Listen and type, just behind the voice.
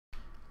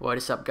What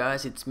is up,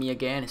 guys? It's me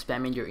again,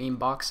 spamming your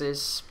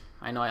inboxes.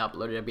 I know I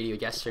uploaded a video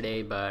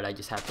yesterday, but I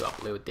just had to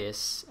upload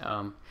this.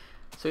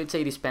 So it's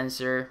a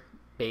dispenser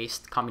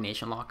based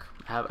combination lock.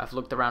 I've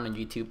looked around on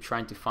YouTube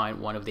trying to find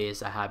one of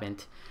these. I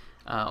haven't.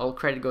 All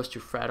credit goes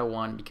to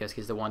Fredo1 because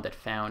he's the one that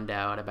found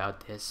out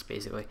about this,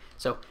 basically.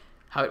 So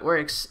how it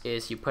works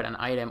is you put an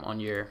item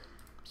on your,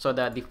 so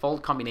the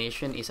default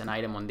combination is an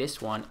item on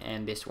this one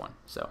and this one.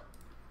 So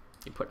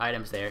you put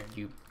items there,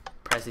 you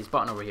press this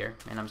button over here,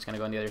 and I'm just gonna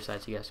go on the other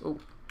side so you guys, oh,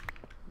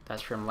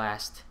 that's from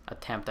last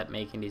attempt at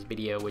making this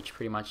video, which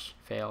pretty much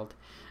failed.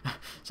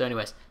 So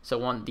anyways, so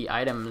when the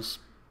items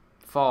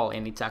fall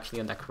and it's actually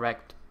on the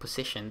correct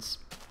positions,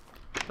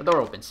 the door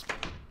opens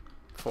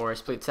for a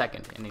split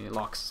second and then it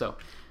locks. So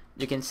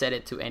you can set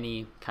it to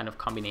any kind of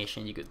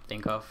combination you could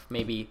think of,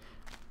 maybe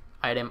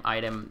item,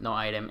 item, no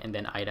item, and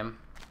then item,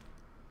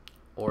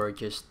 or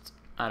just,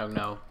 I don't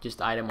know, just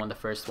item on the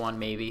first one,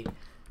 maybe,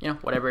 you know,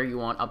 whatever you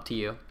want, up to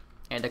you.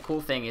 And the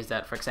cool thing is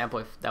that, for example,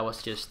 if that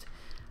was just,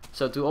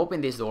 so to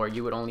open this door,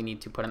 you would only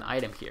need to put an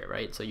item here,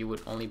 right? So you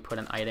would only put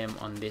an item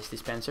on this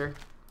dispenser.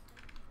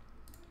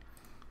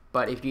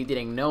 But if you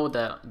didn't know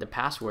the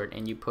password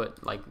and you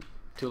put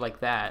like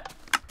that,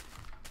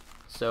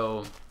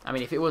 so I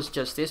mean, if it was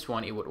just this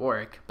one, it would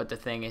work. But the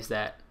thing is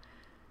that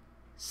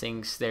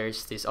since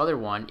there's this other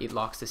one, it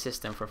locks the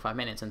system for 5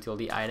 minutes until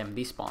the item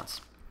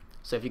despawns.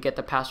 So if you get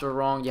the password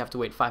wrong, you have to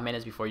wait 5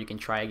 minutes before you can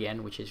try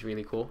again, which is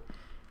really cool.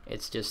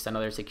 It's just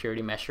another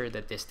security measure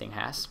that this thing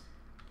has.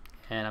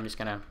 And I'm just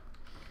gonna,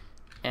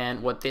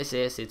 and what this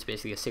is, it's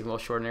basically a signal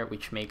shortener,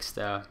 which makes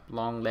the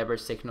long lever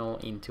signal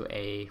into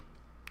a,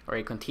 or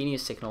a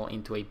continuous signal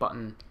into a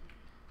button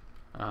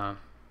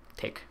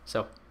tick.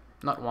 So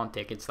not one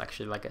tick, it's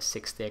actually like a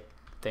 6 tick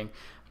thing.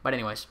 But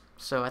anyways,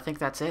 so I think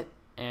that's it.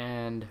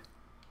 And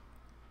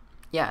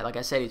yeah, like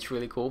I said, it's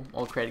really cool.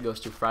 All credit goes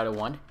to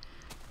Fredo1.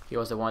 He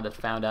was the one that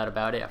found out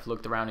about it. I've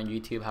looked around on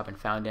YouTube, haven't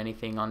found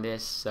anything on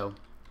this, so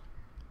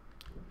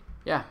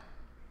yeah.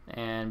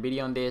 And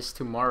video on this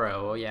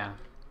tomorrow. Oh yeah,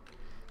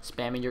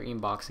 spamming your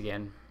inbox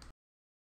again.